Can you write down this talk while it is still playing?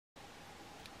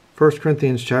1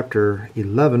 Corinthians chapter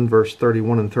 11, verse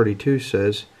 31 and 32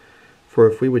 says, "For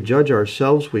if we would judge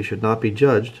ourselves, we should not be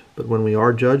judged. But when we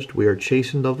are judged, we are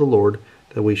chastened of the Lord,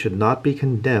 that we should not be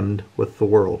condemned with the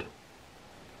world."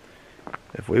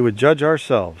 If we would judge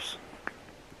ourselves.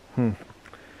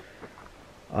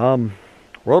 World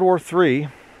War III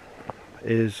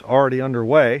is already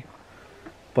underway,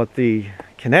 but the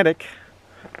kinetic,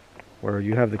 where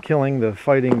you have the killing, the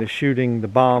fighting, the shooting, the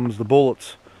bombs, the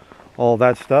bullets, all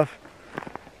that stuff,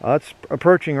 it's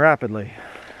approaching rapidly.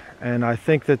 And I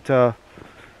think that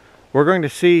we're going to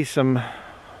see some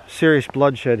serious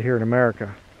bloodshed here in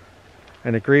America.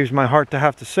 And it grieves my heart to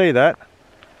have to say that,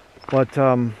 but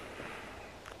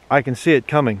I can see it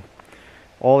coming.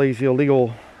 All these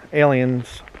illegal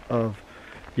aliens of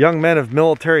young men of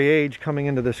military age coming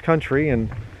into this country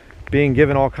and being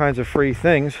given all kinds of free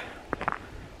things.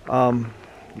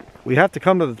 We have to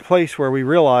come to the place where we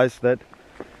realize that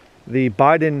the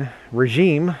Biden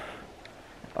regime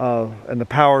and the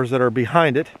powers that are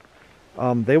behind it,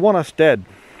 they want us dead.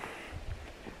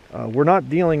 We're not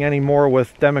dealing anymore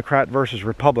with Democrat versus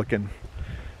Republican,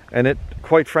 and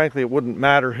quite frankly, it wouldn't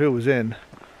matter who was in.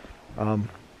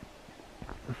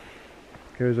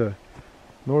 Here's a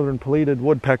northern pileated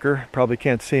woodpecker. Probably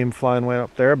can't see him flying way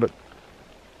up there, but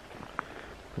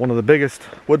one of the biggest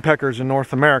woodpeckers in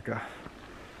North America.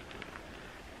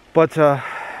 But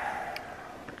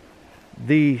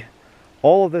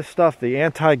all of this stuff, the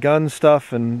anti-gun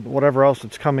stuff and whatever else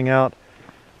that's coming out,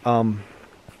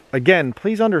 again,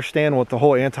 please understand what the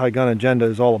whole anti-gun agenda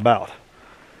is all about.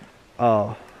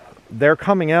 They're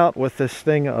coming out with this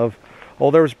thing of, oh,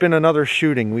 there's been another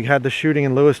shooting. We had the shooting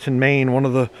in Lewiston, Maine, one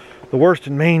of the worst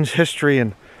in Maine's history,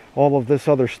 and all of this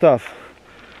other stuff.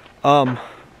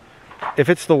 If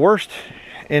it's the worst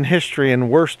in history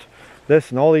and worst this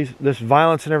and all this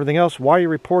violence and everything else, why are you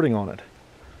reporting on it?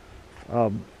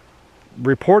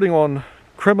 Reporting on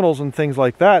criminals and things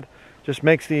like that just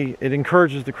it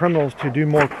encourages the criminals to do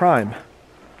more crime.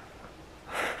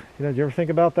 You know, do you ever think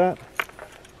about that?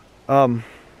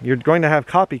 You're going to have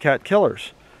copycat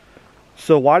killers.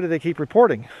 So why do they keep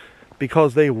reporting?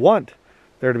 Because they want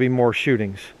there to be more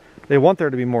shootings. They want there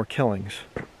to be more killings.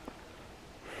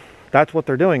 That's what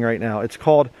they're doing right now. It's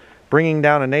called bringing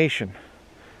down a nation.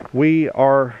 We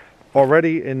are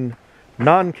already in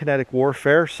non-kinetic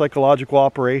warfare, psychological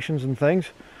operations and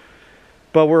things.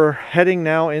 But we're heading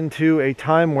now into a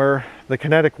time where the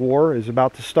kinetic war is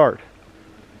about to start,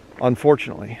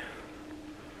 unfortunately.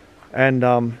 And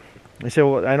they say,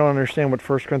 well, I don't understand what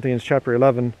 1 Corinthians chapter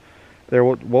 11,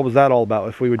 what was that all about,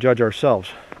 if we would judge ourselves?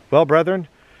 Well, brethren,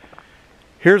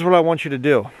 here's what I want you to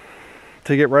do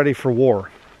to get ready for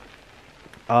war.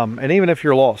 And even if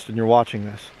you're lost and you're watching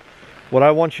this, what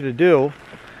I want you to do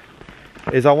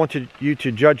is I want you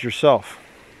to judge yourself.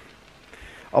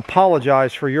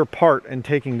 Apologize for your part in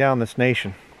taking down this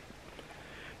nation.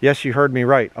 Yes, you heard me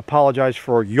right. Apologize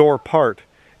for your part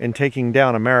in taking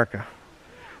down America.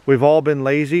 We've all been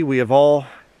lazy. We have all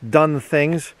done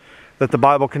things that the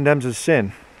Bible condemns as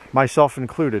sin, myself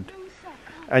included.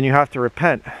 And you have to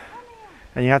repent.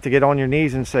 And you have to get on your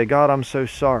knees and say, God, I'm so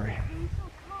sorry.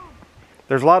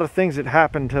 There's a lot of things that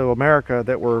happened to America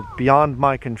that were beyond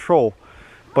my control.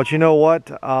 But you know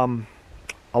what?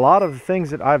 A lot of the things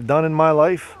that I've done in my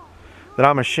life that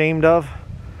I'm ashamed of,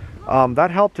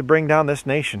 that helped to bring down this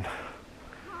nation.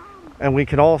 And we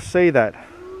can all say that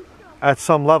at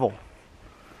some level.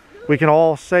 We can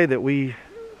all say that we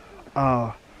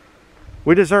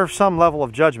deserve some level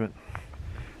of judgment.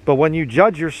 But when you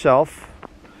judge yourself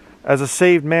as a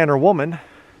saved man or woman,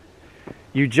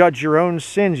 you judge your own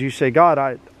sins. You say,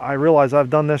 God, I realize I've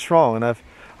done this wrong, and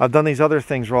I've done these other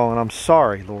things wrong, and I'm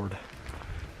sorry, Lord.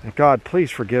 And God,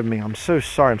 please forgive me. I'm so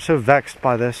sorry. I'm so vexed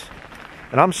by this.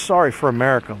 And I'm sorry for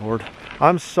America, Lord.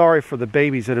 I'm sorry for the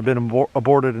babies that have been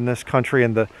aborted in this country,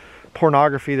 and the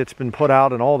pornography that's been put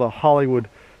out, and all the Hollywood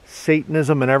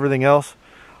Satanism and everything else.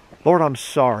 Lord, I'm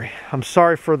sorry. I'm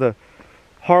sorry for the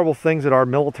horrible things that our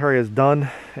military has done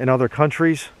in other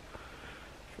countries,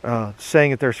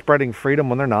 saying that they're spreading freedom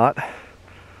when they're not.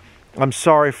 I'm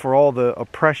sorry for all the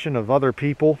oppression of other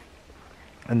people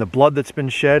and the blood that's been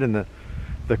shed and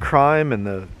the crime and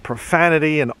the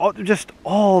profanity and just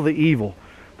all the evil,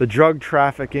 the drug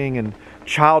trafficking and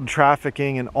child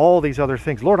trafficking and all these other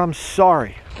things. Lord, I'm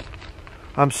sorry.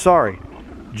 I'm sorry.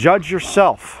 Judge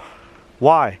yourself.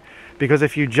 Why? Because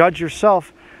if you judge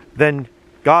yourself, then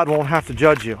God won't have to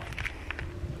judge you.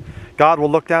 God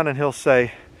will look down and he'll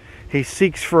say, he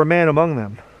seeks for a man among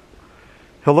them.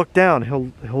 He'll look down,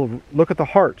 he'll look at the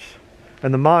hearts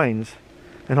and the minds,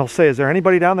 and he'll say, is there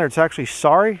anybody down there that's actually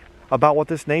sorry about what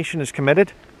this nation has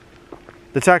committed?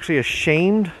 That's actually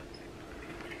ashamed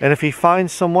And if he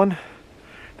finds someone,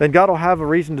 then God will have a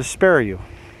reason to spare you.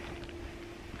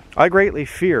 I greatly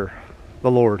fear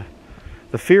the Lord.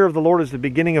 The fear of the Lord is the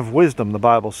beginning of wisdom, the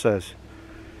Bible says.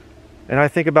 And I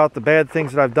think about the bad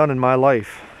things that I've done in my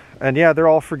life. And yeah, they're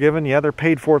all forgiven. Yeah, they're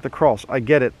paid for at the cross. I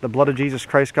get it. The blood of Jesus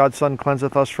Christ, God's Son,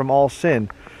 cleanseth us from all sin.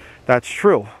 That's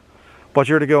true. But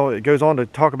it goes on to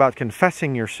talk about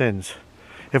confessing your sins.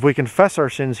 If we confess our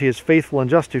sins, he is faithful and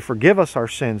just to forgive us our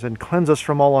sins and cleanse us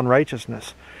from all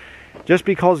unrighteousness. Just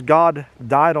because God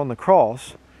died on the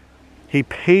cross, he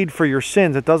paid for your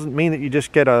sins. It doesn't mean that you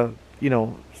just get a,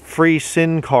 free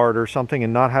sin card or something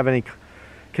and not have any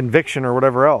conviction or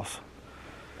whatever else.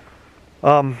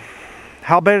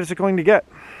 How bad is it going to get?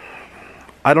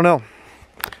 I don't know.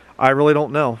 I really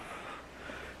don't know.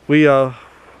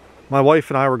 My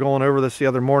wife and I were going over this the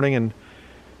other morning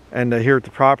and here at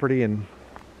the property, and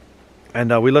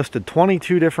we listed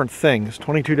 22 different things,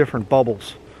 22 different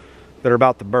bubbles that are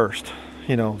about to burst.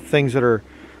 Things that are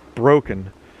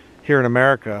broken here in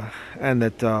America, and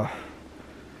that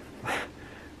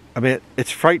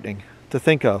it's frightening to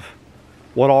think of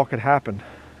what all could happen.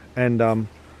 And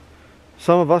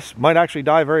some of us might actually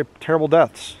die very terrible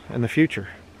deaths in the future.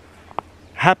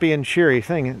 Happy and cheery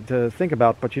thing to think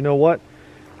about, but you know what?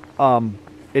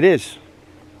 It is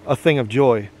a thing of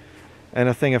joy and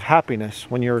a thing of happiness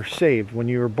when you're saved, when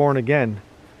you're born again,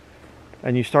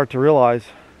 and you start to realize,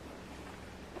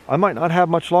 I might not have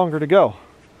much longer to go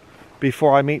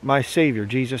before I meet my Savior,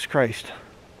 Jesus Christ.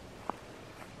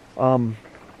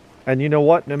 And you know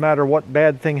what? No matter what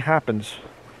bad thing happens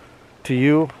to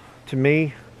you, to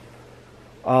me,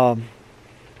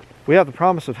 we have the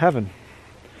promise of heaven.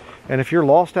 And if you're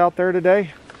lost out there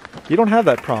today, you don't have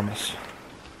that promise.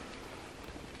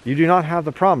 You do not have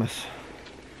the promise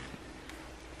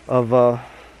of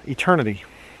eternity.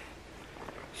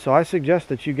 So I suggest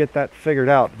that you get that figured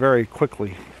out very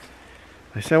quickly.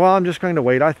 They say, well, I'm just going to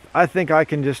wait. I think I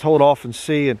can just hold off and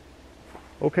see. And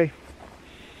okay.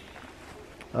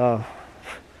 I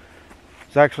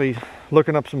was actually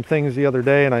looking up some things the other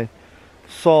day, and I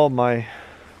saw my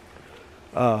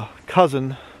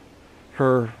cousin,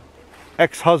 her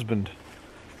ex-husband,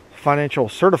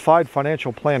 certified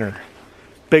financial planner,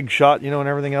 big shot, and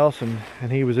everything else,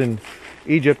 and he was in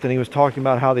Egypt, and he was talking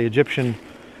about how the Egyptian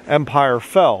empire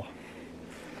fell.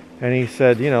 And he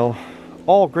said,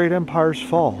 all great empires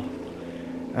fall,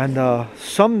 and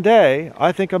someday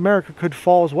I think America could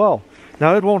fall as well.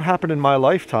 Now, it won't happen in my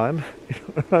lifetime.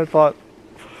 I thought,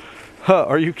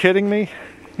 are you kidding me?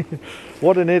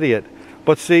 What an idiot.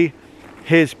 But see,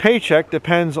 his paycheck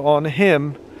depends on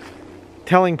him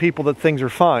telling people that things are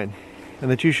fine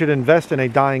and that you should invest in a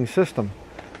dying system.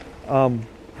 So,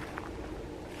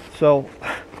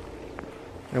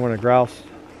 I went a grouse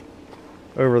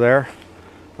over there,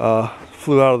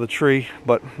 flew out of the tree,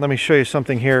 but let me show you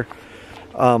something here.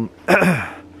 Right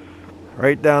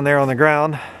down there on the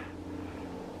ground,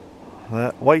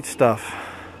 that white stuff.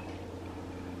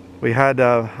 We had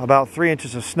about 3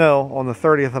 inches of snow on the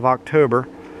 30th of October,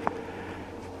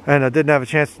 and I didn't have a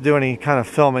chance to do any kind of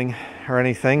filming or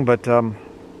anything, but or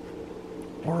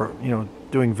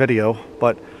doing video,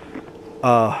 but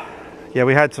yeah,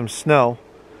 we had some snow,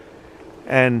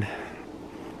 and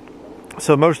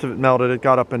so most of it melted. It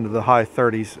got up into the high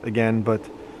 30s again, but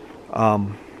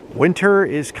winter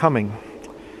is coming.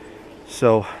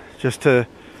 So just to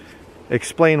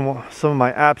explain some of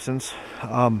my absence,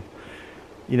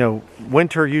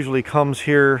 winter usually comes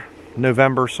here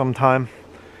November sometime,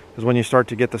 is when you start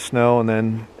to get the snow, and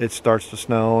then it starts to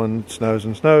snow and snows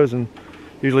and snows, and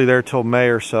usually there till May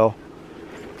or so.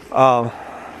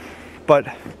 But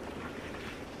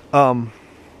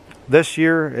this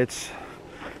year it's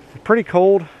pretty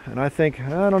cold, and I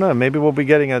don't know, maybe we'll be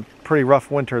getting a pretty rough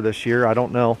winter this year. I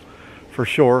don't know for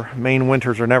sure. Maine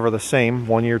winters are never the same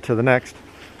one year to the next.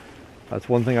 That's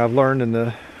one thing I've learned in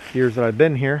the years that I've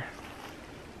been here.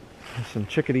 There's some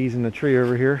chickadees in the tree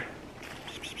over here.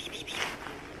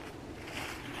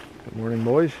 Good morning,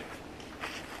 boys.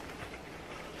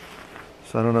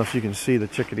 So I don't know if you can see the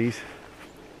chickadees.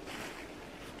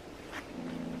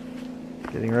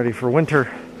 Getting ready for winter.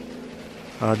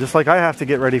 Just like I have to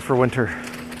get ready for winter.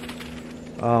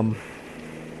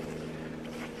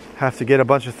 Have to get a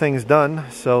bunch of things done,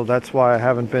 so that's why I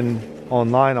haven't been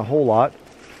online a whole lot.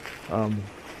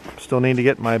 Still need to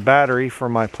get my battery for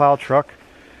my plow truck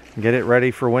and get it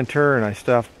ready for winter, and I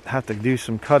still have to do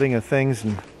some cutting of things,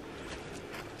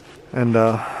 and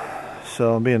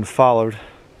so I'm being followed.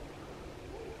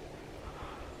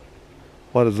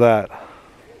 What is that?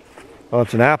 Oh,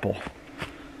 it's an apple.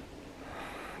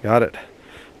 Got it.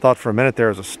 Thought for a minute there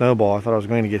was a snowball. I thought I was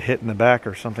going to get hit in the back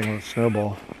or something with a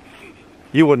snowball.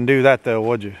 You wouldn't do that though,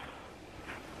 would you?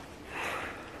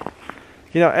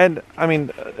 You know, and I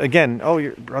mean, again, oh,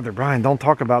 your brother Brian, don't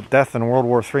talk about death in World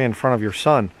War III in front of your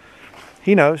son.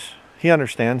 He knows. He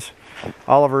understands.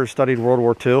 Oliver has studied World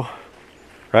War II,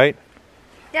 right?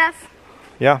 Yes.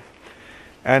 Yeah.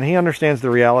 And he understands the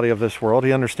reality of this world.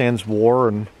 He understands war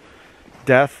and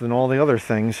death and all the other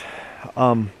things.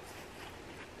 I'm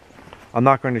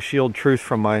not going to shield truth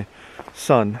from my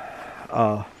son.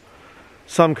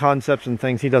 Some concepts and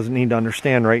things he doesn't need to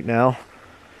understand right now.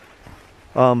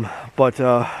 But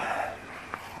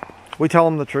we tell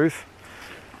him the truth.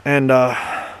 And,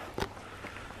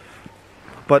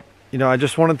 but, you know, I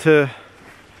just wanted to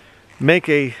make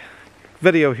a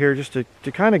video here just to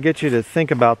kind of get you to think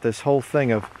about this whole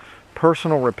thing of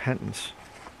personal repentance.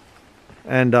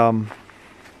 And, do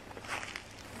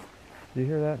you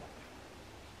hear that?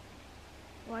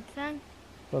 What's that?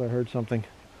 Thought I heard something.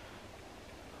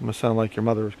 It must sound like your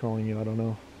mother was calling you, I don't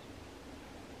know.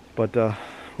 But,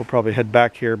 we'll probably head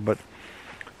back here, but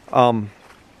I don't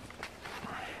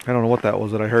know what that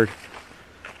was that I heard.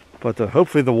 But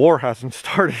hopefully the war hasn't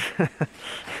started.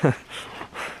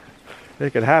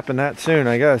 It could happen that soon,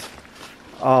 I guess.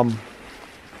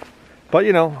 But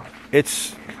you know,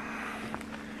 it's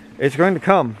going to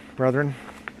come, brethren.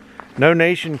 No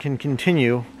nation can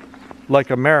continue like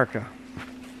America.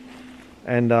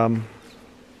 And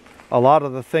a lot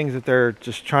of the things that they're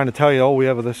just trying to tell you, oh, we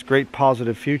have this great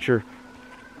positive future,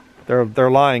 they're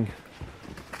lying.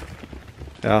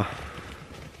 Yeah.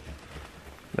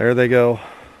 There they go.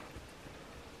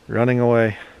 Running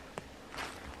away.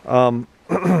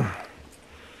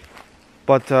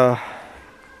 But I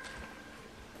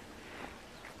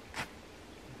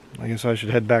guess I should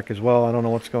head back as well. I don't know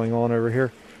what's going on over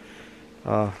here.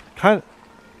 Kind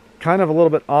of a little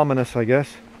bit ominous, I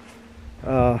guess.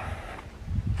 I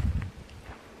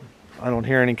don't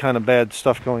hear any kind of bad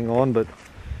stuff going on, but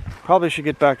probably should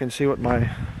get back and see what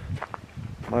my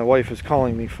wife is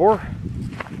calling me for.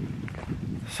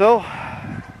 So,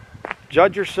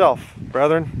 judge yourself,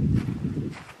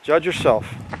 brethren. Judge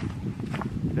yourself.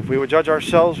 If we would judge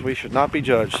ourselves, we should not be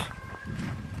judged.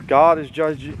 God is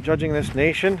judging this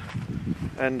nation,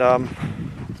 and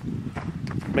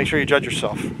make sure you judge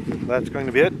yourself. That's going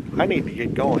to be it. I need to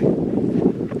get going.